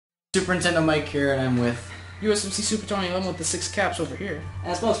Super Nintendo Mike here, and I'm with USMC Super Tony 11 with the 6 caps over here.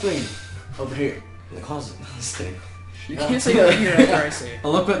 And Smoke Screen over here in the closet. this thing. You can't say over here after I say it.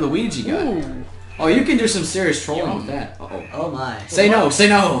 Oh, look what Luigi got. Ooh. Oh, you can do some serious trolling with that. Uh-oh. Oh my. Say no, say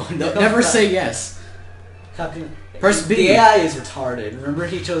no. Never say yes. Press B. The AI is retarded. Remember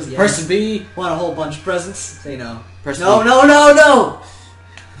he chose yes. Press B. Want a whole bunch of presents? Say no. Press no, B. no, no, no!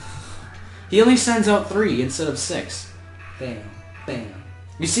 He only sends out 3 instead of 6. Bam. Bam.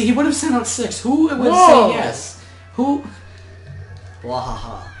 You see, he would have sent out 6. Who would Whoa. say yes? Who?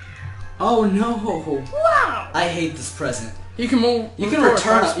 Wahaha. Oh no. Wow! I hate this present. You can move. You can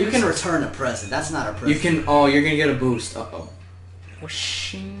return a present. That's not a present. You can. Oh, you're gonna get a boost. Uh-oh.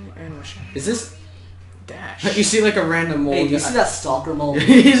 Washing and washing. Is this? Dash. You see like a random mole. Hey, do you see that stalker mole?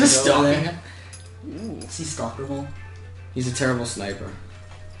 He's a over stalker. there? Ooh. See stalker mole? He's a terrible sniper.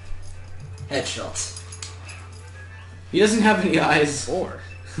 Headshots. He doesn't have any eyes. 4.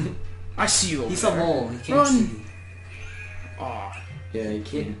 I see you over He's there. a mole. He can't Run. see. Aw. Yeah, you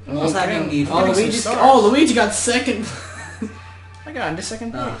can't. Moles having need for Luigi got second. I got into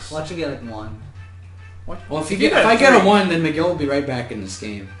second place. Watch him get like 1. What? Well, if I get a 1, then Miguel will be right back in this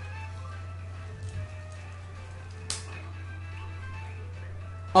game.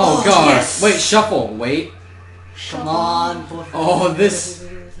 Oh, God! Yes. Wait, shuffle. Wait. Come on. Oh, this.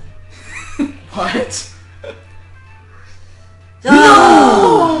 What?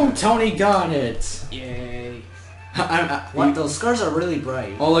 No! Tony got it. Yay. What? Those scars are really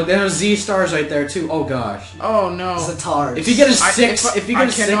bright. Oh, look, there's Z stars right there too. Oh gosh. Oh no. Zatars. If you get a 6, I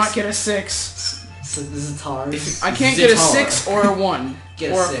cannot get a 6. Zatars. I can't get a 6 or a 1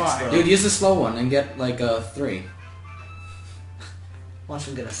 Get a or 6, a 5. bro. Dude, use the slow one and get like a 3. Watch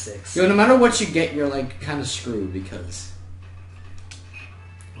him get a 6. Yo, no matter what you get, you're like kind of screwed because.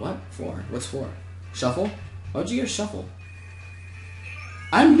 What? 4? What's 4? Shuffle? Why'd you get a shuffle?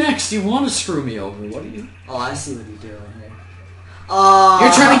 I'm next. You want to screw me over? What are you? Oh, I see what you're doing here.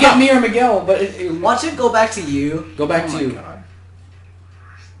 You're trying to get me or Miguel, but watch it go back to you. Go back Oh to my you. God.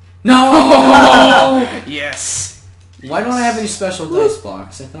 No! Yes. Why don't I have any special dice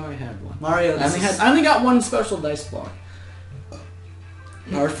blocks? I thought I had one. Mario, I only got 1 special dice block.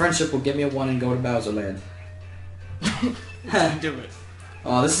 Our friendship will give me a 1 and go to Bowser Land. Do it.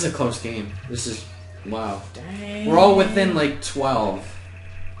 Oh, this is a close game. This is... Wow. Dang. We're all within like 12.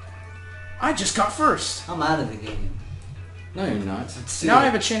 I just got first. I'm out of the game. No, you're not. Now I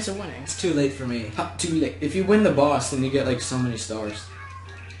have a chance of winning. It's too late for me. Too late. If you win the boss, then you get like so many stars.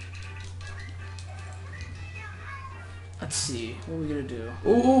 Let's see. What are we gonna do?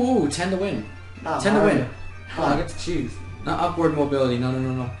 Ooh, 10 to win. Not 10 to Mario. win. Oh, I get to choose. Not upward mobility.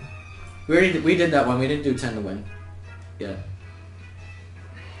 No. We did that one. We didn't do 10 to win. Yeah.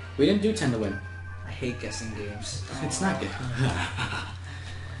 We didn't do 10 to win. I hate guessing games. It's not good.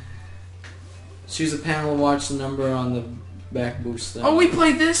 Choose a panel, watch the number on the back boost. Oh, we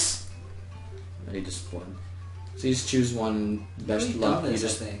played this. You just won. So you just choose one. Best We've luck. done You this, I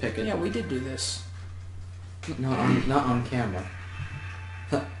just think. pick it. Yeah, we did do this. Not on camera.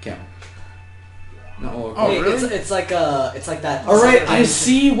 Camera. No. Oh, Hey, really? it's like that. All right, I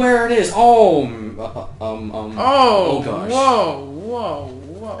see where it is. Oh. Oh. Oh gosh.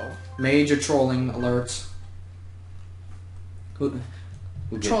 Whoa. Major trolling alerts. Who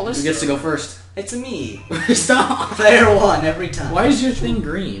gets to go first? It's me. Stop. Player 1 every time. Why is your thing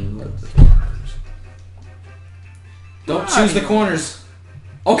green? Don't choose the corners.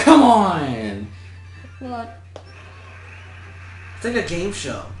 Oh, come on. What? It's like a game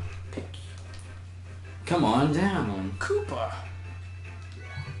show. Come on down. Koopa.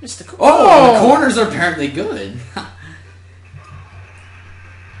 Mr. Koopa. Oh, the corners are apparently good.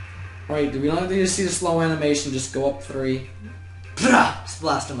 Right, do we not need to see the slow animation? Just go up 3. Just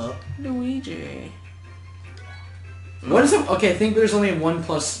blast him up. Luigi. What is it? Okay, I think there's only 1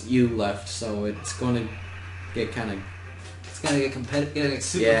 plus U left, so it's going to get kind of... It's gonna get competitive. Get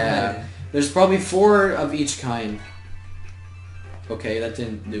super Yeah. competitive. There's probably 4 of each kind. Okay, that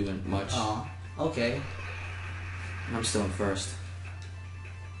didn't do much. Oh, okay. I'm still in first.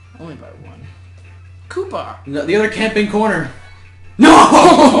 Only by 1. Koopa. No, the other camping corner. No!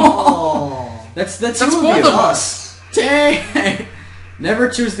 Oh. That's That's two both you. of us. Dang! Never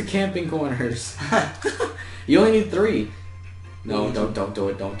choose the camping corners. You only need 3. No, don't do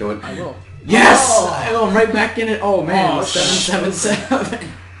it. Don't do it. I will. Yes! Oh. I'm right back in it. Oh man, Oh, 777.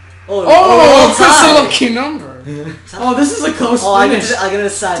 Oh, it's that's a tied. lucky number. Oh, this is a close Oh, I finish. gotta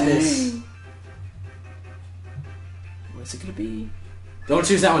decide this. What's it gonna be? Don't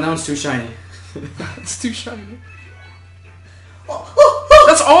choose that one. That one's too shiny. It's too shiny. Oh,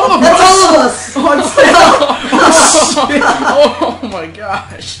 That's all of That's us! all of us! Oh my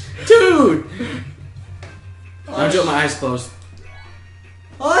gosh. Dude! Don't do it with my eyes closed.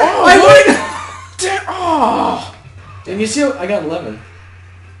 What? Oh, I what? win! Damn. Oh. And you see, I got 11.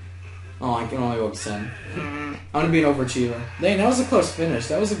 Oh, I can only go up to 10. I'm gonna be an overachiever. Dang, that was a close finish.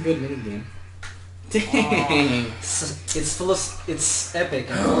 That was a good minigame. Dang. It's full of... It's epic.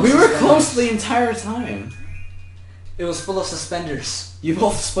 and full of We were suspenders. close the entire time. It was full of suspenders. You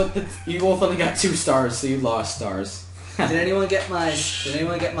both split the... You both only got 2 stars, so you lost stars. Did anyone get my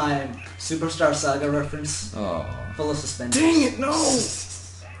Superstar Saga reference? Oh. Full of suspenders. Dang it, no!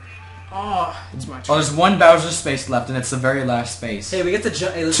 Oh, it's my Oh, turn. there's 1 Bowser space left, and it's the very last space. Hey, we get to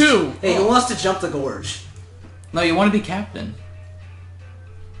jump. Hey, 2. Hey, who wants to jump the gorge? No, you want to be captain.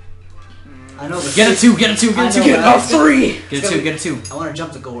 I know. But Get a 2, get a 2, I get a 2, know, get a right? 3! Get a It's 2, gonna get a 2. I want to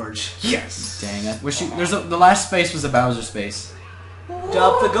jump the gorge. Yes. Dang, I wish you... the last space was a Bowser space.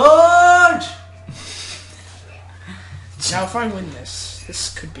 Jump the gorge! Now, if I win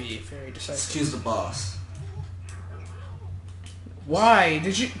this could be very Let's decisive. choose the boss. Why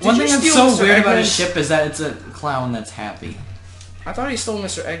did you? One you thing that's steal so Mr. weird about a Eggman's- ship is that it's a clown that's happy. I thought he stole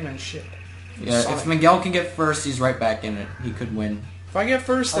Mr. Eggman's ship. Yeah, if Sonic. Miguel can get first, he's right back in it. He could win. If I get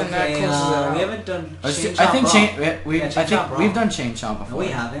first, then that Okay, closes it out. we haven't done. I Chain think Chomp chain. Rock. We, Yeah, I Chain think Chomp we've Rock. done chain chomp No, before. we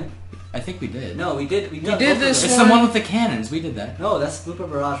haven't. I think we did. No, we did. We did did both this of It's them. the one with the cannons. We did that. No, that's Blooper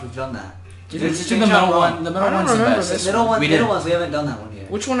Barrage. We've done that. Let's do Chain the Chomp middle Rock. one. The I middle don't one's the remember best. this Middle one. We Middle did. ones. We haven't done that one yet.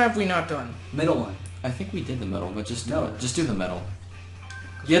 Which one have we not done? Middle one. I think we did the middle, but just do No. it. Just do the middle.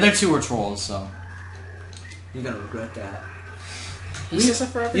 The other 2 were trolls, so. You're gonna regret that. He says that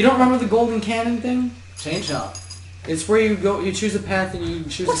for every You don't remember the golden cannon thing? Chain Chomp. It's where you go. You choose a path and you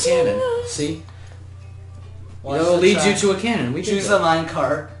choose What's a cannon. in See? Watch It'll the lead you track. to a cannon. We Choose did a that. mine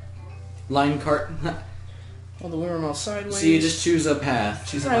cart. Line cart. Oh, the windmill sideways. So you just choose a path.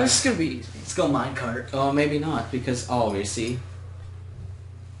 Choose a Alright, mine. this is gonna be easy. Let's go mine cart. Oh, maybe not, because, oh, you see?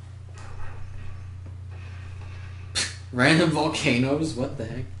 Random volcanoes? What the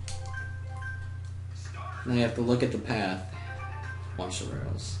heck? Now you have to look at the path. Watch the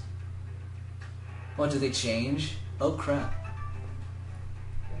rails. What do they change? Oh crap.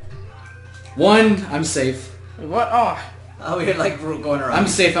 1, I'm safe. Wait, what? Oh, Oh, we're like going around. I'm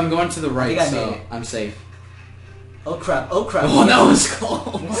safe, I'm going to the right, think I so made it. I'm safe. Oh crap. Oh crap. Oh, that was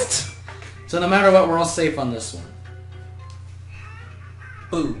cold. what? So no matter what, we're all safe on this one.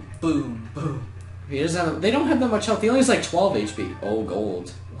 Boom. Boom. Boom. He doesn't have, they don't have that much health. He only has like 12 HP. Oh,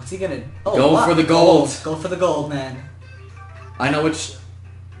 gold. What's he gonna? Oh, Go what? for the gold. Go for the gold, man. I know which...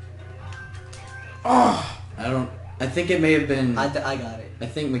 Oh, I think it may have been... I got it. I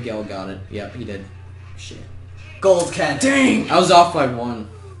think Miguel got it. Yep, he did. Shit. Gold cannon. dang! I was off by 1.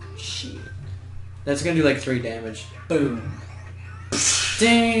 Shit. That's gonna do like 3 damage. Boom.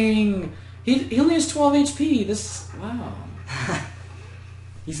 Dang! He only has 12 HP. This... Wow.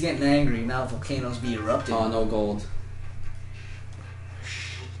 He's getting angry now. Volcanoes be erupting. Oh, no gold.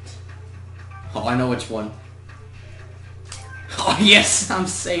 Oh, I know which one. Oh, yes! I'm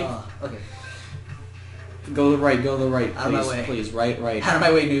safe. Oh, okay. Go to the right, go to the right. Out of my Please, way. please. Right, right. Out of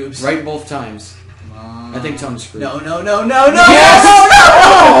my way, noobs. Right both times. Come on. I think Tony's screwed. No, no, no, no, no, Yes!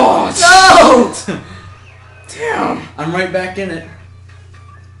 no, no, no! Damn! I'm right back in it.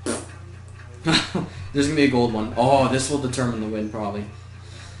 There's gonna be a gold one. Oh, this will determine the win, probably.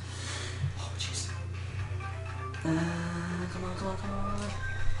 Oh, jeez. Come on, come on, come on.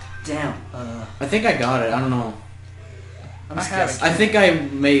 Damn. I think I got it. I don't know. I'm I scared. have I think I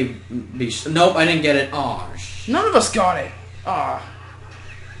may be... Nope, I didn't get it. Oh, None of us got it. Ah,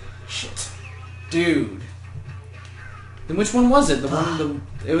 shit. Dude. Then which one was it? The one...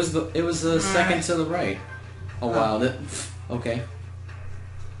 It was the second to the right. Oh, wow. That... Okay.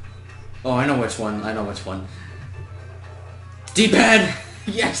 Oh, I know which one. I know which one. D-pad!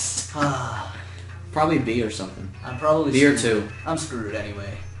 Yes! Ah, Probably B or something. I'm probably B or screwed. 2. I'm screwed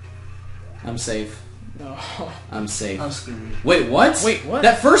anyway. I'm safe. No. I'm safe. I'm screwed. Wait, what? Wait, what?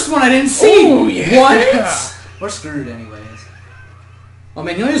 That first one I didn't see! Oh, yeah. What? We're screwed anyways. Oh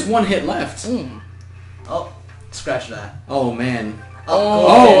man, he only has 1 hit left. Mm. Oh, scratch that. Oh man. Oh,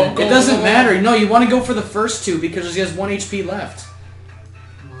 Oh, gold, it doesn't gold. matter. No, you want to go for the first 2 because he has 1 HP left.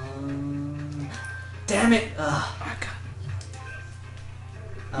 Damn it. Oh, God.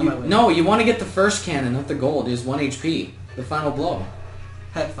 On my way. No, you want to get the first cannon, not the gold. He has 1 HP. The final blow.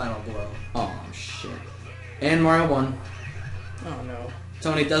 Heck, final blow. Oh shit. And Mario won. Oh no.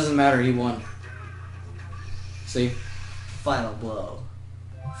 Tony, it doesn't matter. He won. See? Final blow.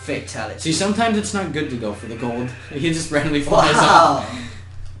 Fatality. See, sometimes it's not good to go for the gold. He just randomly flies off. Wow.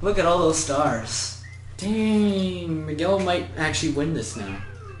 Look at all those stars. Dang, Miguel might actually win this now.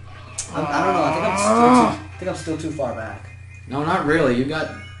 I don't know. I think I'm still too far back. No, not really. You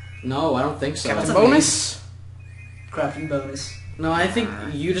got... No, I don't think so. Captain bonus? Crafting bonus. No, I think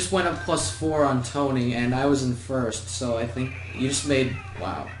you just went up +4 on Tony, and I was in first, so I think you just made...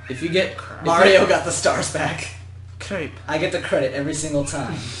 Wow. If you get... Mario got the stars back. Crepe. I get the credit every single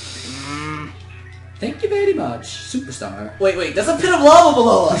time. Thank you very much, superstar. Wait, there's a pit of lava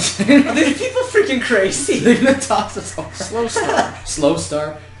below us! Are these people freaking crazy? They're gonna toss us over. Slow star. Slow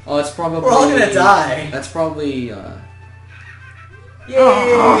star? Oh, it's probably... We're all gonna die. That's probably,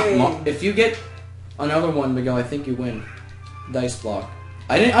 Yay! If you get another one, Miguel, I think you win. Dice block.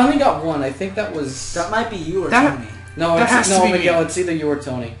 I only got one. I think that was... That might be you or That- Tony. No, that has to be Miguel, me. it's either you or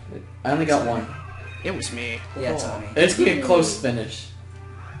Tony. I only got one. It was me. Yeah, Tony. It's gonna be a close finish.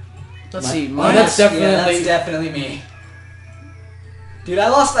 Let's My- see. Oh, Minus, that's definitely... Yeah, that's definitely me. Dude, I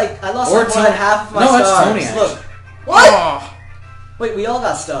lost Or more than Tony. half of my No, it's stars. Tony, actually. Look. What? Oh, Wait, we all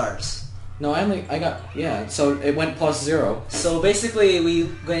got stars. No, I got... Yeah, so it went +0. So basically, we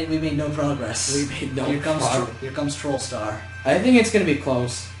made no progress. We made no here comes progress. here comes Troll Star. I think it's gonna be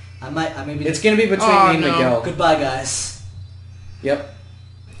close. I maybe. It's gonna be between Oh, me and no. Miguel. Goodbye, guys. Yep.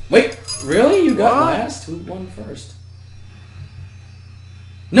 Wait, really? You got What? last? Who won first?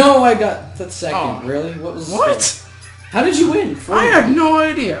 No, I got the second. Oh. Really? What was the what? score? How did you win? I had no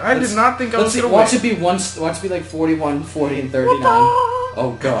idea. I did not think I was Let's see, gonna watch win. it be watch it be like 41, 40, and 39. What the-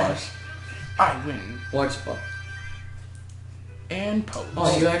 Oh gosh. I win. Watch. And pose.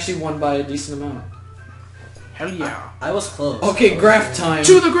 Oh, you actually won by a decent amount. Hell yeah. I was close. Okay, graph time.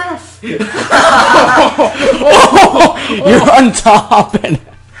 To the graph. You're on top. And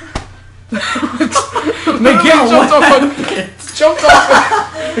Miguel, jumped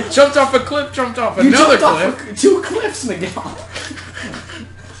off a cliff, jumped off you another jumped cliff. off 2 cliffs, Miguel.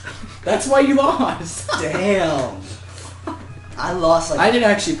 That's why you lost. Damn. I lost like. I did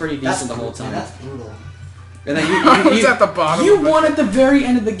actually pretty that's decent the whole time. That's brutal. And then I was at the bottom You of it. won at the very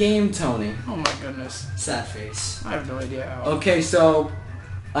end of the game, Tony. Oh my goodness. Sad face. I have no idea how. Okay, so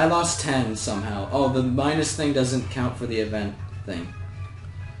I lost 10 somehow. Oh, the minus thing doesn't count for the event thing.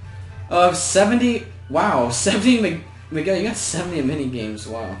 70. Wow, 70. Miguel, you got 70 mini games.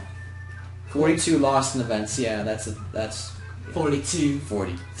 Wow. 42 lost in events. Yeah, that's 42.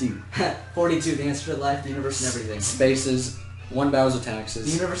 42 42. The answer to life, the universe, and everything. spaces. 1 Bowser The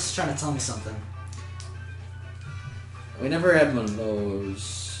taxes. universe is trying to tell me something. We never had one of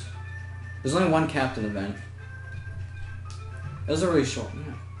those. There's only 1 captain event. It was a really short,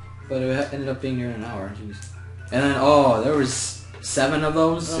 yeah. But it ended up being near an hour. Jeez. And then there was 7 of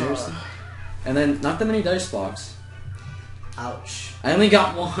those. Seriously. And then not that many dice blocks. Ouch. I only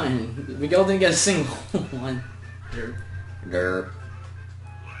got 1. Miguel didn't get a single one. Derp.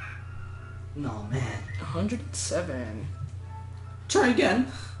 No, man. 107. Try again.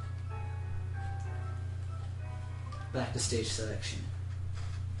 Back to stage selection.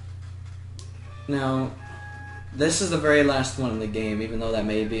 Now, this is the very last one in the game, even though that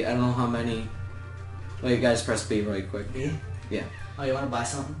may be... I don't know how many... Wait, guys, press B really quick. Me? Yeah. Oh, you want to buy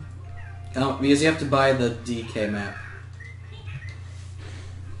something? No, because you have to buy the DK map.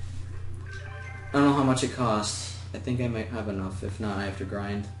 I don't know how much it costs. I think I might have enough. If not, I have to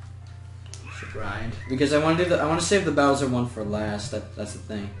grind. Should grind. Because I want to do I want to save the Bowser one for last. That's the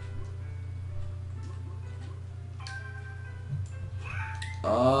thing.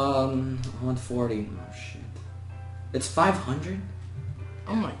 140. Oh shit. It's 500.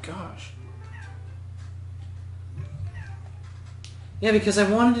 Oh my gosh. Yeah, because I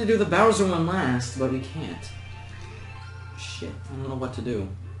wanted to do the Bowser one last, but we can't. Shit, I don't know what to do.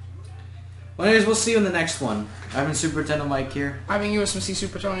 Well, anyways, we'll see you in the next one. I've been Super Nintendo Mike here. I've been USMC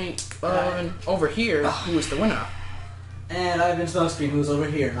Super Tony over here, who is the winner. And I've been Smokescreen, who's over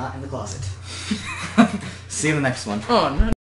here, not in the closet. See you in the next one. Oh, no.